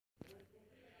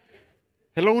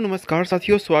Hello नमस्कार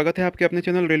साथियों, स्वागत है आपके अपने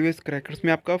चैनल रेलवे क्रैकर्स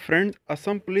में। आपका फ्रेंड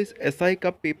असम पुलिस एसआई का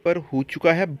पेपर हो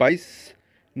चुका है 22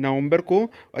 नवंबर को।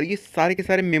 और ये सारे के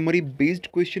सारे मेमोरी बेस्ड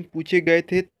क्वेश्चन पूछे गए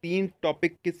थे। 3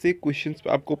 टॉपिक के से क्वेश्चंस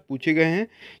आपको पूछे गए हैं,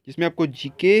 जिसमें आपको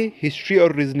जीके, हिस्ट्री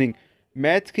और रीजनिंग।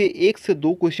 मैथ्स के 1 से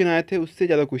 2 क्वेश्चन आए थे, उससे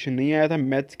ज़्यादा क्वेश्चन नहीं आया था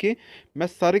मैथ्स के। मैं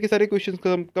सारे के सारे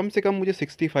क्वेश्चन कम से कम मुझे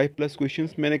 65 प्लस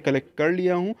क्वेश्चंस मैंने कलेक्ट कर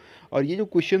लिया हूँ। और ये जो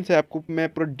क्वेश्चंस है, आपको मैं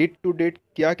पूरा डेट टू डेट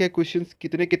क्या क्या क्वेश्चंस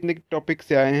कितने कितने टॉपिक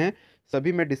से आए हैं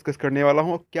सभी मैं डिस्कस करने वाला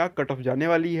हूँ, और क्या कट ऑफ जाने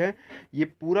वाली है। ये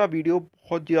पूरा वीडियो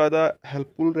बहुत ज़्यादा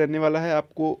हेल्पफुल रहने वाला है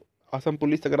आपको। असम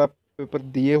पुलिस अगर आप पेपर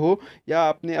दिए हो, या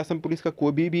आपने असम पुलिस का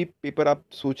कोई भी पेपर आप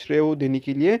सोच रहे हो देने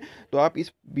के लिए, तो आप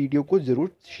इस वीडियो को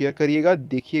ज़रूर शेयर करिएगा,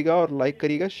 देखिएगा और लाइक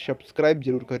करिएगा, सब्सक्राइब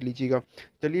जरूर कर लीजिएगा।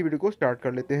 चलिए वीडियो को स्टार्ट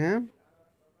कर लेते हैं।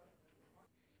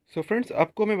 सो फ्रेंड्स,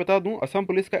 आपको मैं बता दूं, असम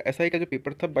पुलिस का एसआई का जो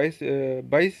पेपर था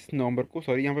 22 नवंबर को,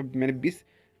 सॉरी यहाँ पर मैंने 20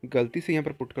 गलती से यहाँ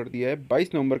पर पुट कर दिया है।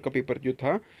 22 नवंबर का पेपर जो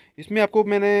था, इसमें आपको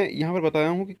मैंने यहाँ पर बताया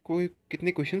हूँ कि कोई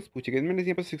कितने क्वेश्चंस पूछे गए। मैंने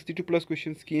यहाँ पर 62 प्लस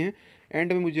क्वेश्चंस किए हैं।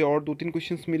 एंड में मुझे और 2-3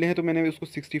 क्वेश्चंस मिले हैं, तो मैंने उसको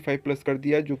 65 प्लस कर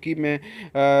दिया, जो कि मैं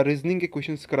रीजनिंग के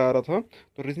क्वेश्चंस करा रहा था।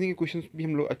 तो रीजनिंग के क्वेश्चंस भी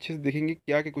हम लोग अच्छे से देखेंगे,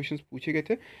 क्या क्या क्वेश्चंस पूछे गए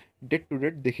थे, डेट टू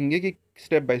डेट देखेंगे कि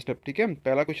स्टेप बाय स्टेप। ठीक है,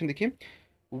 पहला क्वेश्चन देखिए।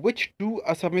 Which two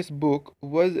Assamese book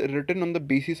was written on the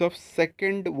basis of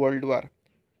Second World War?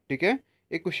 ठीक है,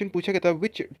 एक क्वेश्चन पूछा गया था,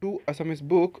 विच to Assamese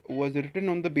book was written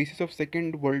on the basis of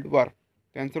second world war.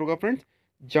 तो आंसर होगा फ्रेंड्स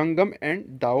जंगम एंड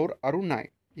दाउर अरुनाई।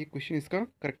 ये क्वेश्चन इसका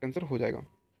करेक्ट आंसर हो जाएगा।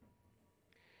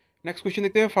 नेक्स्ट क्वेश्चन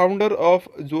देखते हैं, फाउंडर ऑफ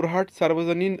जोरहाट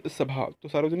सार्वजनीन सभा। तो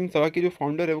सार्वजनीन सभा के जो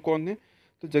फाउंडर है वो कौन है?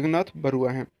 तो जगन्नाथ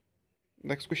बरुआ हैं।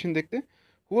 नेक्स्ट क्वेश्चन देखते हैं,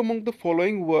 who among the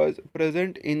following was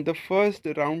present in the first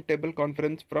round table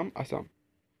conference from Assam.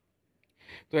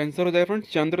 तो आंसर हो जाएगा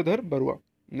friends Chandradhar Barua.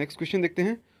 Next question देखते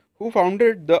हैं, हु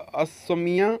फाउंडेड द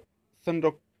असमिया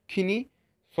संरक्षिणी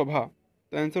सभा।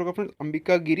 तो आंसर होगा फ्रेंड्स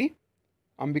अंबिका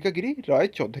गिरी राय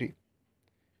चौधरी।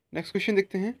 नेक्स्ट क्वेश्चन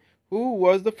देखते हैं, who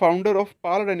was the founder of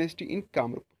Pal dynasty in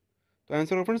Kamrup. तो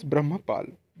आंसर होगा फ्रेंड्स ब्रह्मपाल।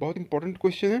 बहुत इंपॉर्टेंट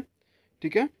क्वेश्चन है।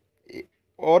 ठीक है,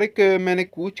 और एक मैंने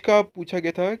कूच का पूछा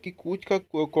गया था कि कूच का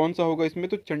कौन सा होगा इसमें,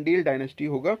 तो चंडेल डायनेस्टी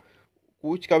होगा।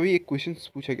 कूच का भी एक क्वेश्चन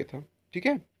पूछा गया था। ठीक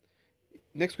है,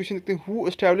 नेक्स्ट क्वेश्चन देखते हैं, हु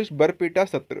एस्टैब्लिश बरपेटा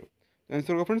सत्र।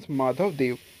 आंसर होगा फ्रेंड्स माधव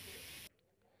देव।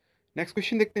 नेक्स्ट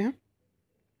क्वेश्चन देखते हैं,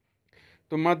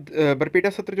 तो बरपेटा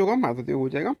सत्र जो होगा माधव देव हो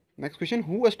जाएगा। नेक्स्ट क्वेश्चन,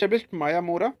 हु एस्टैब्लिश माया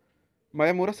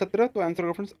मोरा सत्र। तो आंसर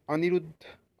होगा friends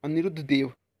Anirudh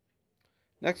Dev.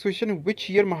 Next question, which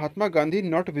year Mahatma Gandhi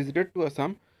not visited to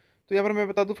Assam. तो यहाँ पर मैं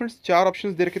बता दूं फ्रेंड्स, 4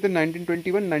 ऑप्शंस दे रखे थे,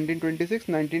 1921, 1926,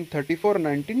 1934 और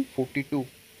 1942।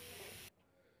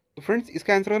 तो फ्रेंड्स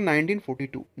इसका आंसर होगा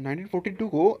 1942। 1942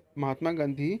 को महात्मा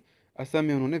गांधी असम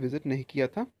में उन्होंने विजिट नहीं किया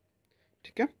था।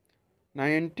 ठीक है,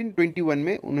 1921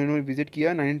 में उन्होंने विजिट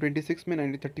किया, 1926 में,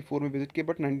 1934 में विजिट किया,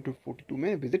 बट 1942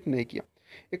 में विजिट नहीं किया।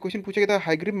 एक क्वेश्चन पूछा गया था,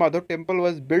 Hayagriva Madhav temple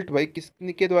was built by,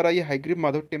 किसके द्वारा ये हाईग्रीव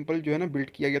माधव टेम्पल जो है ना बिल्ट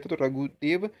किया गया था। तो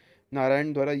रघुदेव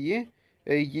नारायण द्वारा ये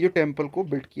जो टेम्पल को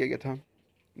बिल्ट किया गया था।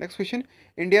 Next question,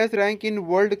 India's rank in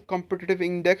world competitive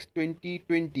index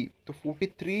 2020। तो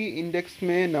 43 इंडेक्स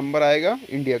में नंबर आएगा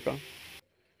इंडिया का।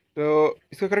 तो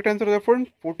इसका करेक्ट आंसर हो जाएगा फ्रेंड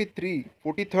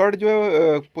 43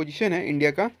 जो पोजीशन है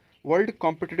इंडिया का वर्ल्ड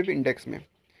कॉम्पिटिटिव इंडेक्स में।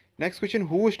 Next question,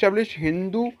 who establish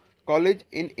Hindu college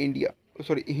in India,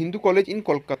 sorry Hindu college in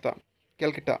Kolkata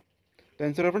Calcutta. तो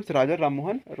आंसर है friends Raja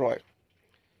Rammohan Roy.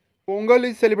 Pongal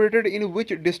is celebrated in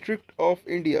which district of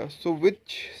India. So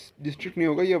which district नहीं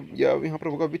होगा, या यहाँ पर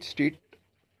होगा विच स्टेट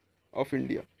ऑफ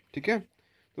इंडिया। ठीक है,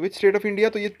 तो विच स्टेट ऑफ इंडिया,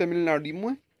 तो ये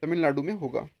तमिलनाडु में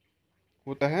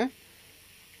होता है।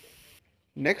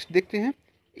 नेक्स्ट देखते हैं,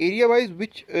 area wise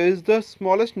which is the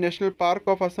smallest national park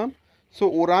of Assam. So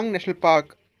Orang national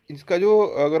park, इसका जो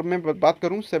अगर मैं बात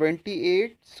करूँ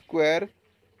 78 स्क्वायर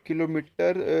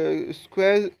किलोमीटर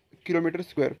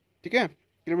स्क्वायर। ठीक है,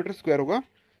 किलोमीटर स्क्वायर होगा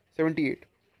 78।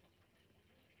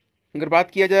 अगर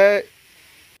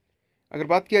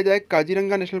बात किया जाए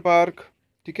काजीरंगा नेशनल पार्क,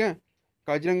 ठीक है,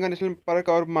 काजीरंगा नेशनल पार्क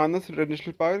और मानस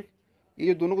नेशनल पार्क, ये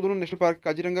जो दोनों नेशनल पार्क,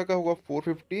 काजीरंगा का होगा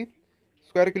 450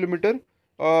 स्क्वायर किलोमीटर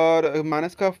और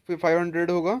मानस का 500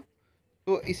 होगा।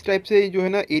 तो इस टाइप से जो है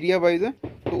ना एरिया वाइज है।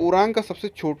 तो ओरांग का सबसे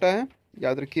छोटा है,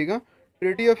 याद रखिएगा।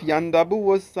 Treaty of यानदाबू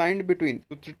was signed between.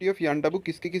 तो ट्रिटी ऑफ यानदाबू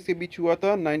किसके किसके बीच हुआ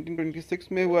था?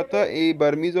 1926 में हुआ था,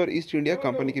 बर्मीज और ईस्ट इंडिया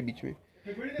कंपनी के बीच में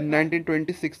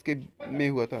 1926 के में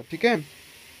हुआ था। ठीक है,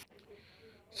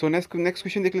 सो नेक्स्ट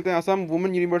क्वेश्चन देख लेते हैं, Assam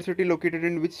women university located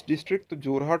in which district. तो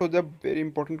जोरहाट हो जाए, very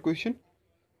important question.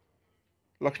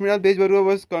 Laxminath Bezbaruah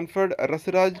was conferred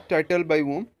Rasraj title by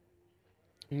वूम।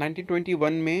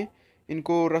 1921 में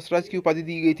इनको रसराज की उपाधि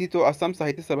दी गई थी, तो असम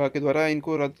साहित्य सभा के द्वारा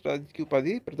इनको रसराज की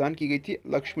उपाधि प्रदान की गई थी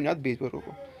लक्ष्मीनाथ बेजबरुआ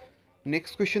को।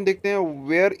 नेक्स्ट क्वेश्चन देखते हैं,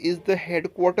 where is the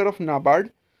headquarter of NABARD.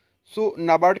 सो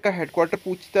नाबार्ड का हेडक्वार्टर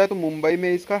पूछता है तो मुंबई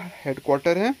में इसका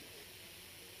हेडक्वार्टर है।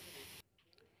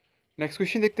 नेक्स्ट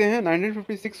क्वेश्चन देखते हैं,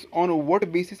 1956 on what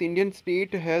basis Indian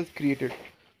state has created.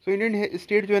 So Indian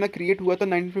state जो है ना क्रिएट हुआ था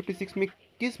 1956 में,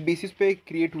 किस बेसिस पे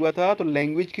क्रिएट हुआ था, तो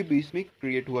लैंग्वेज के बेस में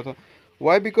क्रिएट हुआ था।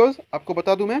 वाई, बिकॉज आपको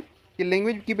बता दूं मैं कि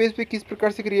लैंग्वेज की बेस पे किस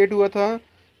प्रकार से क्रिएट हुआ था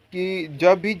कि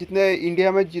जब भी जितने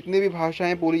इंडिया में जितने भी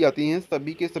भाषाएं बोली जाती हैं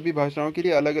सभी के सभी भाषाओं के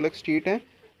लिए अलग अलग स्टेट हैं।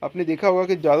 आपने देखा होगा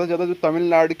कि ज़्यादा से ज़्यादा जो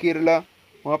तमिलनाडु केरला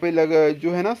वहाँ पे लग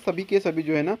जो है ना सभी के सभी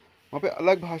जो है ना वहाँ पे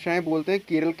अलग भाषाएं बोलते हैं।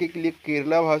 केरल के लिए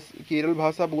केरल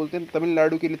भाषा बोलते हैं,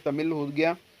 तमिलनाडु के लिए तमिल हो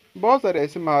गया, बहुत सारे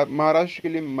ऐसे महाराष्ट्र के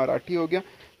लिए मराठी हो गया।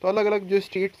 तो अलग अलग जो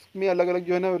स्टेट्स में अलग अलग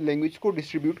जो है ना लैंग्वेज को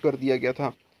डिस्ट्रीब्यूट कर दिया गया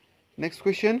था। Next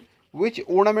question, which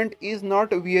ornament is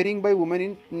not wearing by women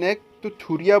in नेक। तो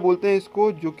थुरिया बोलते हैं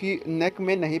इसको, जो कि नेक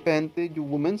में नहीं पहनते जो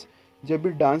वुमेन्स जब भी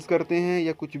डांस करते हैं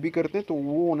या कुछ भी करते हैं तो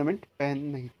वो ornament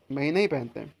नहीं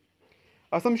पहनते हैं।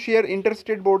 Assam share inter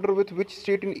state border with which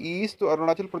state in east. तो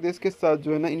अरुणाचल प्रदेश के साथ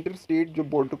जो है ना इंटर स्टेट जो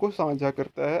बॉर्डर को साझा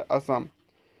करता है असम।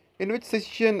 इन विच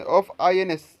session of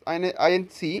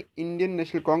INC Indian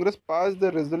national Congress pass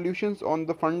the resolutions on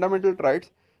the fundamental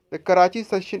rights, the Karachi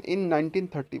session in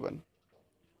 1931।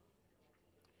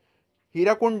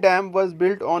 Hirakud dam was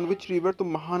built on which river. तो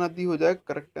महानदी हो जाएगा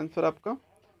करेक्ट आंसर आपका।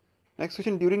 Next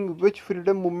question, during which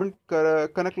freedom movement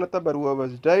Kanaklata Barua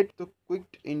was died. तो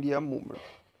quit India movement.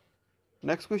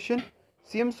 Next question,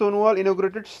 CM Sonowal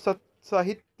inaugurated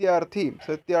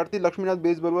साहित्यार्थी Laxminath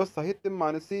Bezbaruah साहित्य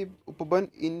मानसी उपवन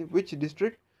इन which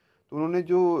district. तो उन्होंने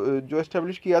जो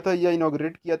एस्टेब्लिश किया था या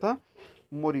इनोग्रेट किया था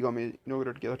मोरीगांव में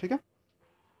इनोग्रेट किया था, ठीक है।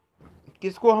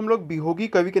 किसको हम लोग बिहोगी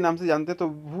कवि के नाम से जानते हैं, तो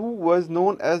हु वाज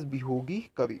नोन एज बिहोगी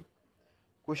कवि।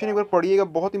 क्वेश्चन एक बार पढ़िएगा,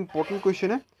 बहुत इंपॉर्टेंट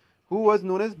क्वेश्चन है। हु वाज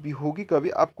नोन एज बिहोगी कवि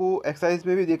आपको एक्साइज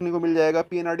में भी देखने को मिल जाएगा,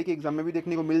 PNRD के एग्जाम में भी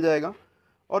देखने को मिल जाएगा,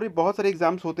 और ये बहुत सारे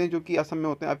एग्जाम्स होते हैं जो कि असम में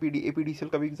होते हैं। APDCL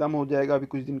का भी एग्जाम हो जाएगा अभी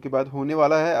कुछ दिन के बाद होने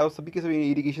वाला है, और सभी के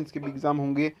सभी इरिगेशन के भी एग्जाम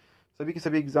होंगे, सभी के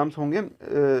सभी एग्जाम्स होंगे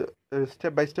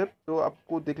स्टेप बाय स्टेप। तो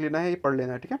आपको देख लेना है, ये पढ़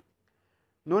लेना है, ठीक है।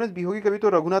 नोन एज बिहोगी कवि तो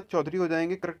रघुनाथ चौधरी हो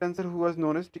जाएंगे correct answer. Who was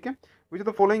known as, ठीक है। Which of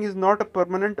the following is not a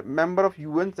permanent member of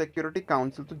UN security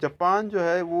council. तो जापान जो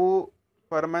है वो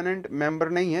परमानेंट मेंबर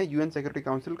नहीं है UN सिक्योरिटी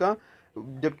काउंसिल का,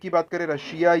 जबकि बात करें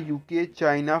Russia, UK,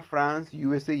 China, France,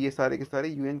 USA, ये सारे के सारे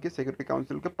UN के सिक्योरिटी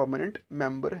काउंसिल के परमानेंट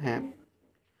मेंबर हैं।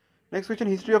 Next question,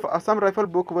 history of Assam rifle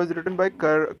book was written by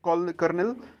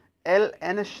colonel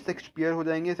LN Shakespeare हो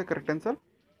जाएंगे इसे करेक्ट आंसर।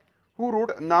 हु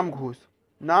रोड नाम घोष।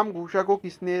 नाम घोषा को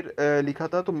किसने लिखा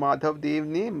था, तो माधव देव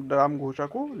ने राम घोषा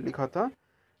को लिखा था।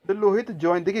 द लोहित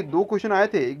जॉइन, देखिए दो क्वेश्चन आए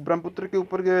थे, एक ब्रह्मपुत्र के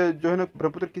ऊपर जो है ना,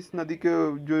 ब्रह्मपुत्र किस नदी के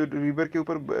जो रिवर के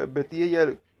ऊपर बहती है, या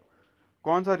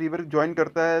कौन सा रिवर ज्वाइन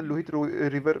करता है लोहित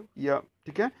रिवर, या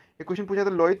ठीक है। एक क्वेश्चन पूछा था,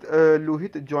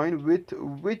 Lohit join with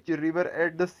which river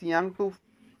at the Siang to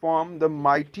form the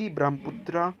mighty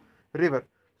Brahmaputra river.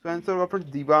 So answer होगा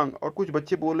फ्रेंड्स दिबांग, और कुछ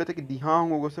बच्चे बोल रहे थे कि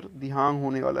दिहांग होगा सर, दिहांग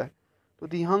होने वाला है, तो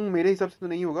दिहांग मेरे हिसाब से तो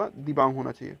नहीं होगा, दिबांग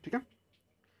होना चाहिए, ठीक है।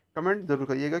 कमेंट जरूर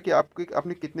करिएगा कि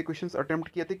आपने कितने क्वेश्चंस अटेम्प्ट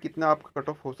किए थे, कितना आपका कट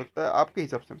ऑफ हो सकता है आपके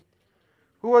हिसाब से।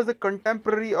 Who was the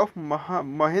contemporary of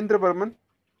Mahendra Varman.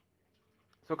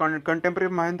 So contemporary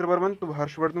of Mahendra Varman तो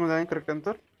हर्षवर्धन हो जाएंगे correct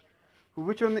answer.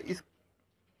 Which one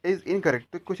is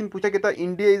incorrect. तो क्वेश्चन पूछा गया था,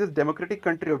 India is a democratic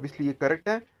country, obviously ये करेक्ट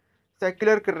है।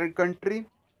 सेक्युलर कंट्री,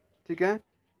 ठीक है,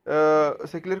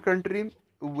 secular country.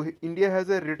 India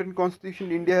has a written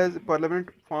constitution, India has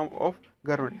parliament form of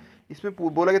government. इसमें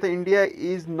बोला गया था India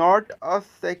is not a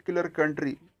secular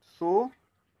country, सो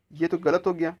ये तो गलत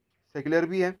हो गया, सेक्युलर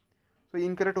भी है, तो ये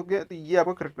इनकरेक्ट हो गया, तो ये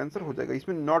आपका करेक्ट आंसर हो जाएगा,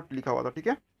 इसमें नॉट लिखा हुआ था, ठीक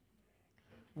है।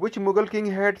 विच Mughal king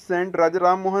had sent Raja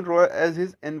Ram Mohan Roy as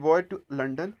his envoy to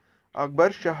London.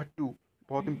 Akbar Shah to,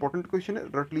 बहुत इंपॉर्टेंट क्वेश्चन है,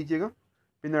 रट लीजिएगा,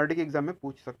 PNRD के एग्जाम में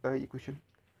पूछ सकता है ये question.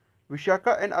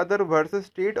 Vishaka and other versus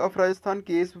state of Rajasthan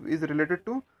case is related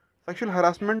to sexual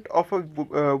harassment of a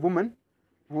woman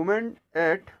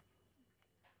at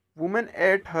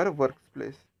her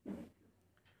workplace.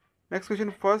 Next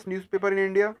question, first newspaper in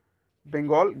India,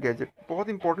 Bengal Gazette। बहुत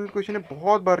इंपॉर्टेंट क्वेश्चन है,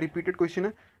 बहुत बार repeated question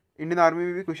है, Indian army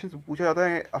में भी question पूछा जाता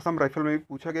है, Assam rifle में भी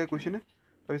पूछा गया क्वेश्चन है,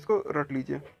 तो इसको रट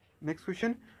लीजिए। नेक्स्ट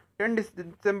क्वेश्चन, 10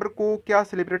 दिसंबर को क्या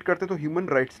सेलिब्रेट करते हैं, तो ह्यूमन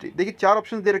राइट्स डे। देखिए चार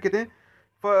ऑप्शन दे रखे थे,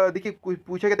 देखिए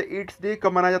पूछा गया था एड्स डे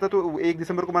कब मनाया जाता है, तो 1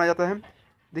 दिसंबर को मनाया जाता है।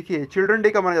 देखिए चिल्ड्रन डे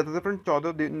कब मनाया जाता है फ्रेंड,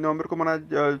 14 नवंबर को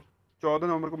 14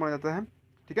 नवंबर को मनाया जाता है,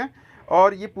 ठीक है।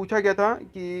 और ये पूछा गया था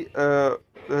कि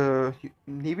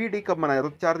नेवी डे कब मनाया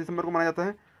जाता है, 4 दिसंबर को मनाया जाता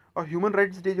है। और ह्यूमन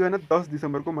राइट्स डे जो है ना 10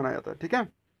 दिसंबर को मनाया जाता है, ठीक है,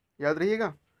 याद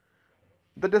रहिएगा।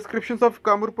 The description of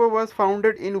Kamrup was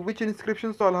founded in which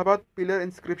inscription? तो इलाहाबाद पिलर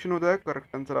इंस्क्रिप्शन होता है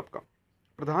करेक्ट आंसर आपका।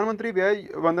 प्रधानमंत्री व्यय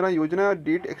Vandana Yojana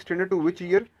date extended to which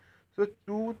year? तो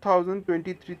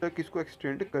 2023 तक इसको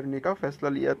एक्सटेंड करने का फैसला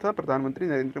लिया था प्रधानमंत्री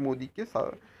नरेंद्र मोदी के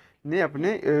ने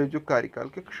अपने जो कार्यकाल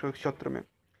के क्षेत्र में।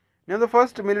 Now the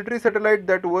first military satellite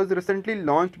that was recently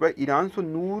launched by Iran, सो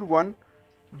नूर 1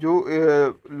 जो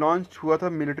लॉन्च हुआ था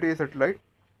military satellite.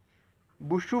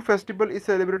 बुशू festival is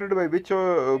celebrated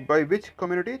by which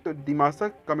community? तो दिमासा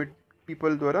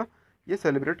पीपल द्वारा ये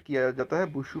सेलिब्रेट किया जाता है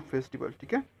बुशू फेस्टिवल,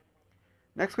 ठीक है।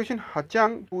 Next question,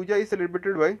 हचांग Puja is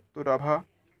celebrated by? तो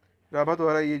राभा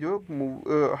द्वारा ये जो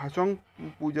हचोंग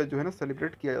पूजा जो है ना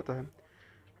सेलिब्रेट किया जाता है।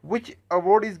 Which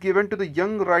award is given to the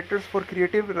young writers for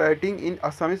creative writing in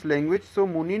Assamese language? सो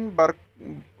मुनिन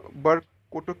बर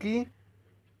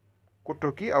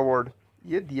कोटोकी अवार्ड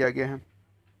ये दिया गया है।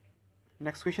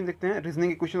 नेक्स्ट क्वेश्चन देखते हैं,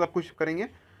 रीजनिंग के क्वेश्चन आप कुछ करेंगे।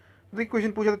 तो देखिए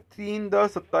क्वेश्चन पूछा था 3,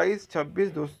 10, 27,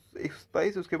 26,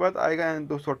 227, उसके बाद आएगा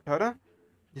 218।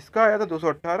 जिसका आया था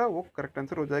 218 वो करेक्ट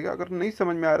आंसर हो जाएगा। अगर नहीं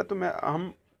समझ में आ रहा तो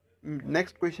हम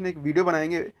नेक्स्ट क्वेश्चन एक वीडियो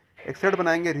बनाएंगे, एक सेट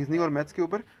बनाएंगे रीजनिंग और मैथ्स के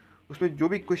ऊपर, उसमें जो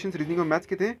भी क्वेश्चन रीजनिंग और मैथ्स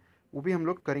के थे वो भी हम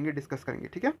लोग करेंगे, डिस्कस करेंगे,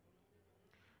 ठीक है।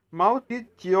 Mouth is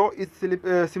Jio is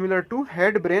similar to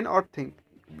head, brain और थिंक?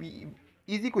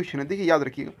 इजी क्वेश्चन है, देखिए याद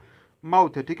रखिएगा।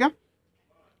 माउथ है, ठीक है,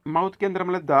 माउथ के अंदर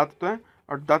मतलब दांत तो है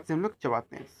और दांत से हम लोग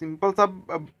चबाते हैं। सिंपल सा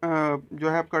जो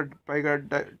है आपका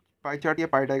पाई चार्ट या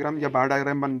पाई डायग्राम या बार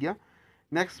डायग्राम बन गया।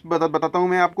 नेक्स्ट बताता हूँ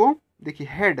मैं आपको। देखिए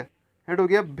हेड हो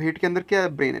गया, हेड के अंदर क्या है?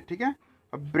 ब्रेन है, ठीक है।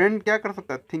 अब ब्रेन क्या कर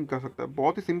सकता है? थिंक कर सकता है।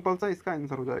 बहुत ही सिंपल सा इसका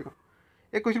आंसर हो जाएगा।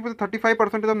 एक क्वेश्चन पूछा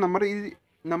 35% of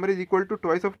number is equal to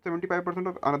twice of 75%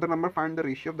 of another number, find the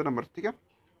ratio of the numbers, ठीक है।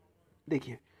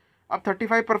 देखिए अब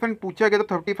 35% पूछा गया तो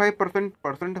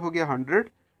 35% हो गया 100,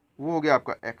 वो हो गया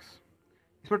आपका x।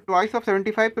 इसमें ट्वाइस ऑफ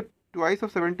 75 तो ट्वाइस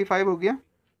ऑफ 75 हो गया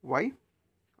y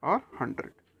और 100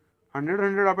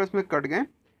 100 आपस में कट गए।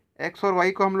 x और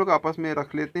y को हम लोग आपस में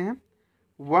रख लेते हैं।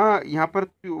 वह यहाँ पर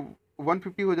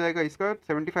 150 हो जाएगा इसका,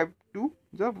 75 टू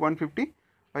जब 150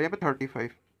 और यहाँ पे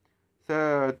 35।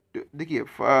 देखिए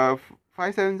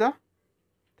 5 7 जा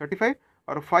 35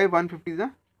 और 5 150 जा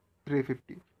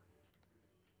 350,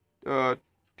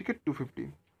 ठीक है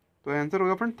 250। तो आंसर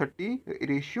होगा फ्रेंड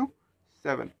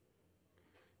 30:7।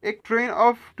 एक train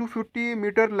of 250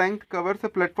 metre length covers a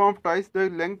platform twice the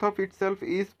length of it self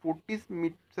is 40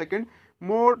 second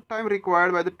more time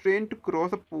required by the train to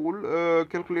cross a pole,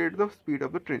 calculate the speed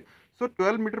of the train. So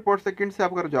 12 metre पर second से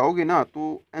आप अगर जाओगे ना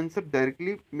तो answer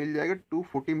directly मिल जाएगा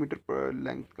 240 metre पर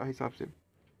length का हिसाब से।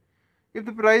 If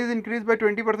the price increase by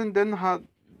 20%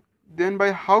 then by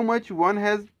how much one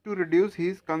has to reduce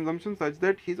his consumption such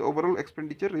that his overall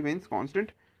expenditure remains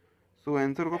constant? So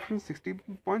answer option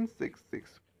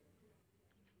 60.66.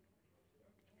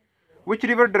 Which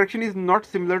river direction is not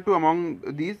similar to among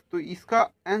these? तो इसका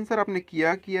answer आपने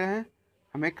किया है,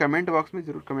 हमें comment box में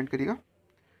जरूर comment करिएगा।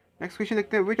 Next question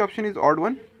देखते हैं, which option is odd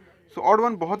one? So odd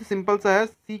one बहुत ही सिंपल सा है।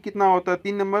 सी कितना होता है?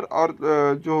 3 नंबर, और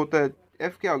जो होता है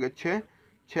एफ क्या हो गया? 6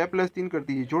 6 प्लस 3 कर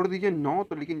दीजिए, जोड़ दीजिए 9।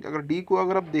 तो लेकिन अगर डी को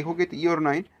अगर आप देखोगे तो ई और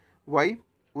 9 वाई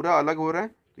पूरा अलग हो रहा है,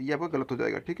 तो ये आपका गलत हो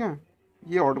जाएगा, ठीक है।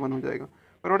 ये ऑड वन हो जाएगा।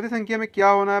 परवर्ती संख्या में क्या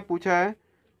होना है पूछा है,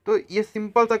 तो ये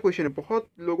सिंपल सा क्वेश्चन है। बहुत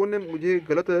लोगों ने मुझे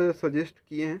गलत सजेस्ट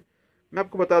किए हैं, मैं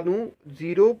आपको बता दूं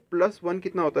 0 + 1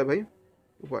 कितना होता है भाई?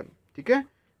 1, ठीक है।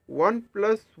 1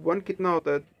 + 1 कितना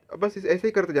होता है? अब बस ऐसे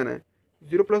ही करते जाना है।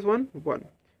 0 + 1 1,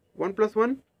 1 +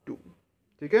 1 2,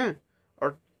 ठीक है।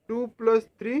 और 2 +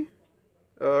 3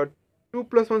 2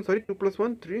 + 1 2 +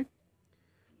 1 3,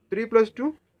 3 +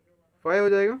 2 5 हो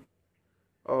जाएगा,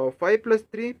 और 5 +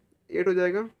 3 8 हो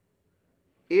जाएगा,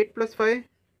 8 + 5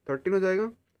 13 हो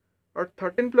जाएगा, और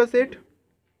 13 + 8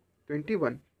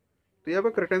 21। तो यहाँ पर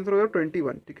करेक्ट आंसर होगा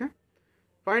 21, ठीक है।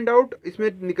 फाइंड आउट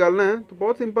इसमें निकालना है तो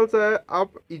बहुत सिंपल सा है,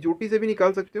 आप इजोटी से भी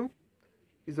निकाल सकते हो।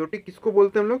 इजोटी किसको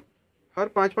बोलते हैं हम लोग? हर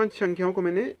 5 संख्याओं को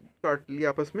मैंने काट लिया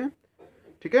आपस में,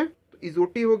 ठीक है। तो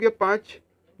इजोटी हो गया 5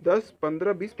 10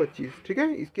 15 20 25, ठीक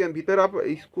है। इसके भीतर आप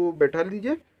इसको बैठा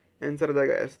लीजिए, आंसर आ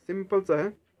जाएगा। सिंपल सा है।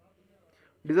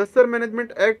 डिजास्टर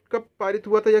मैनेजमेंट एक्ट कब पारित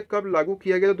हुआ था या कब लागू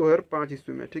किया गया था? 2005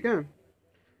 ईस्वी में, ठीक है।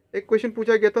 एक क्वेश्चन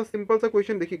पूछा गया था, सिंपल सा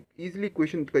क्वेश्चन, देखिए इजीली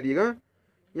क्वेश्चन करिएगा।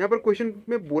 यहाँ पर क्वेश्चन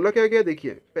में बोला क्या गया,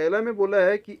 देखिए पहला में बोला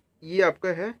है कि ये आपका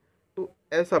है तो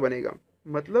ऐसा बनेगा,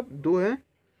 मतलब 2 है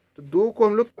तो 2 को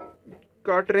हम लोग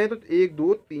काट रहे हैं तो 1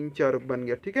 2 3 4 बन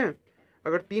गया, ठीक है।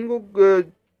 अगर 3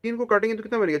 को काटेंगे तो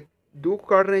कितना बनेगा? 2 को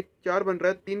काट रहे हैं 4 बन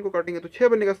रहा है, 3 को काटेंगे तो 6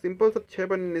 बनेगा। सिंपल सा 6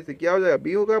 बनने से क्या हो जाएगा?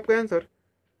 बी होगा आपका आंसर।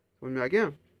 समझ में आ गया?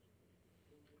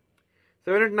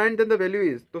 7 8 9 देन द वैल्यू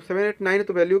इज, तो 7 8 9 है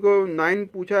तो वैल्यू को 9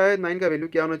 पूछा है, 9 का वैल्यू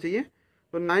क्या होना चाहिए?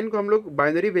 तो 9 को हम लोग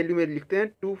बाइनरी वैल्यू में लिखते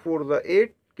हैं, 2 4 ज़ा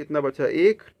 8, कितना बचा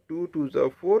 1, 2 2 ज़ा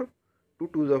 4, 2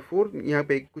 2 ज़ा 4, यहाँ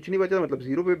पे कुछ नहीं बचा मतलब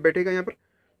जीरो पे बैठेगा यहाँ पर,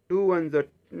 2 1 ज़ा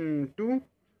 2,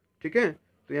 ठीक है।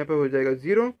 तो यहाँ पे हो जाएगा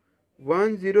 0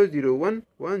 1 0 0 1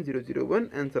 1 0 0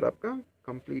 1, आंसर आपका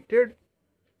कंप्लीटेड।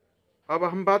 अब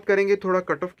हम बात करेंगे थोड़ा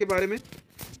कट ऑफ के बारे में।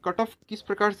 कट ऑफ किस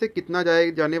प्रकार से कितना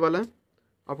जाने वाला है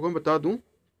आपको मैं बता दूं।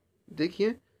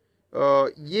 देखिए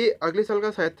ये अगले साल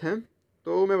का शायद है,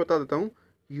 तो मैं बता देता हूँ।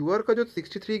 यूआर का जो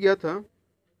 63 गया था,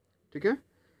 ठीक है,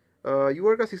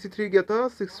 यूआर का 63 गया था,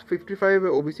 655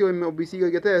 ओबीसी और ओबीसी का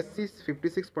गया था, एससी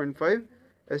 56.5,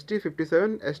 एसटी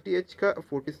 57, एसटीएच का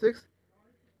 46,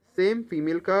 सेम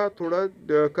फीमेल का थोड़ा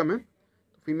कम है,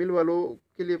 तो फीमेल वालों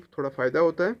के लिए थोड़ा फ़ायदा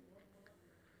होता है।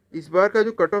 इस बार का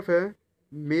जो कट ऑफ है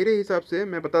मेरे हिसाब से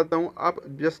मैं बताता हूँ, आप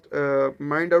जस्ट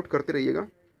माइंड आउट करते रहिएगा।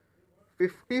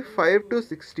 55 to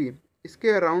 60 इसके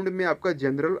अराउंड में आपका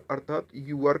जनरल अर्थात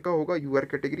यूआर का होगा, यूआर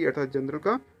कैटेगरी अर्थात जनरल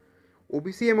का।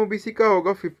 ओबीसी एमओबीसी का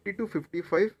होगा 50 to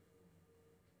 55,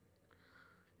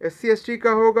 एससी एसटी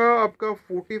का होगा आपका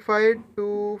 45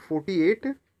 to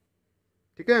 48,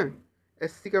 ठीक है।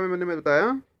 एससी का मैंने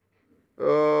बताया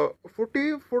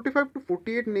 45 to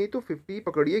 48 नहीं तो 50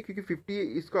 पकड़िए, क्योंकि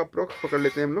 50 इसका अप्रॉक्स पकड़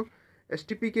लेते हैं हम लोग।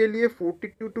 एसटीपी के लिए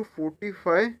 42 to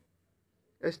 45,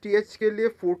 एसटीएच के लिए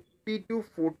 40 to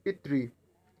 43।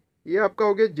 ये आपका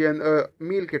हो गया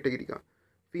मेल कैटेगरी का।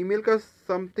 फीमेल का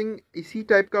समथिंग इसी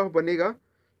टाइप का बनेगा।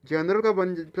 जनरल का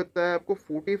बन सकता है आपको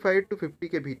 45 to 50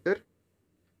 के भीतर।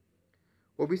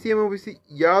 ओबीसी एमओबीसी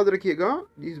याद रखिएगा,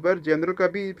 इस बार जनरल का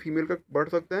भी फीमेल का बढ़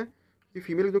सकता है, क्योंकि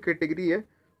फीमेल जो कैटेगरी है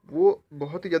वो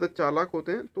बहुत ही ज़्यादा चालाक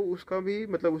होते हैं, तो उसका भी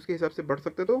मतलब उसके हिसाब से बढ़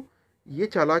सकते हैं। तो ये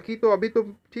चालाकी तो अभी तो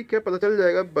ठीक है, पता चल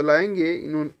जाएगा, बुलाएंगे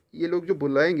इन्होंने, ये लोग जो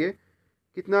बुलाएंगे।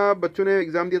 कितना बच्चों ने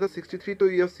एग्ज़ाम दिया था 63, तो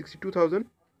यह 62,000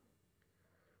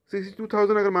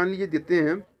 अगर मान लीजिए देते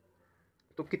हैं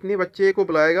तो कितने बच्चे को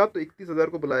बुलाएगा, तो 31,000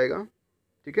 को बुलाएगा,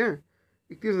 ठीक है।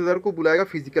 31,000 को बुलाएगा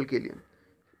फिजिकल के लिए।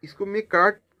 इसको में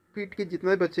काट पीट के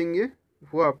जितना बचेंगे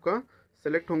वो आपका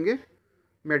सेलेक्ट होंगे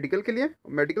मेडिकल के लिए।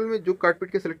 मेडिकल में जो काट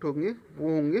पीट के सेलेक्ट होंगे वो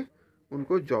होंगे,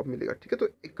 उनको जॉब मिलेगा, ठीक है। तो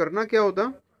करना क्या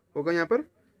होगा यहाँ पर,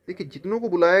 देखिए जितनों को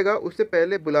बुलाएगा उससे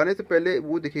पहले, बुलाने से पहले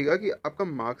वो देखिएगा कि आपका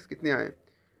मार्क्स कितने आए,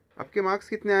 आपके मार्क्स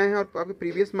कितने आए हैं और आपके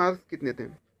प्रीवियस मार्क्स कितने थे,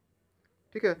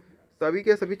 ठीक है। सभी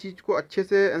के सभी चीज़ को अच्छे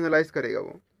से एनालाइज करेगा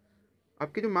वो।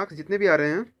 आपके जो मार्क्स जितने भी आ रहे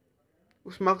हैं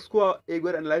उस मार्क्स को एक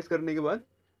बार एनालाइज करने के बाद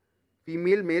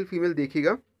फीमेल मेल फीमेल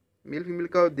देखेगा, मेल फीमेल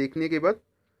का देखने के बाद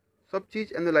सब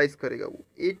चीज़ एनालाइज करेगा वो,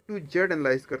 A to Z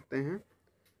एनालाइज करते हैं।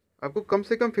 आपको कम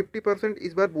से कम 50%,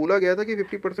 इस बार बोला गया था कि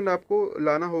 50% आपको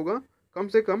लाना होगा कम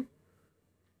से कम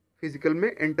फिजिकल में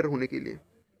एंटर होने के लिए।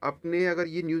 आपने अगर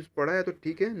ये न्यूज़ पढ़ा है तो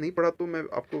ठीक है, नहीं पढ़ा तो मैं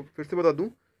आपको फिर से बता दूं,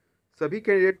 सभी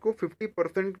कैंडिडेट को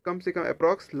 50% कम से कम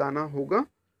अप्रॉक्स लाना होगा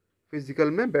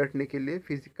फिजिकल में बैठने के लिए,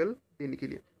 फिजिकल देने के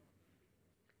लिए,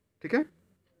 ठीक है।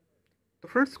 तो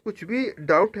फ्रेंड्स कुछ भी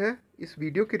डाउट है इस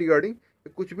वीडियो के रिगार्डिंग,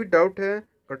 कुछ भी डाउट है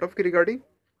कट ऑफ के रिगार्डिंग,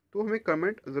 तो हमें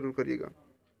कमेंट ज़रूर करिएगा।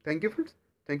 Thank you friends,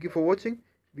 thank you for watching.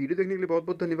 Video देखने के लिए बहुत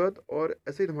बहुत धन्यवाद, और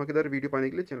ऐसे ही धमाकेदार वीडियो पाने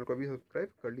के लिए चैनल को भी सब्सक्राइब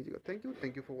कर लीजिएगा।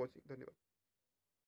 थैंक यू फॉर वॉचिंग, धन्यवाद।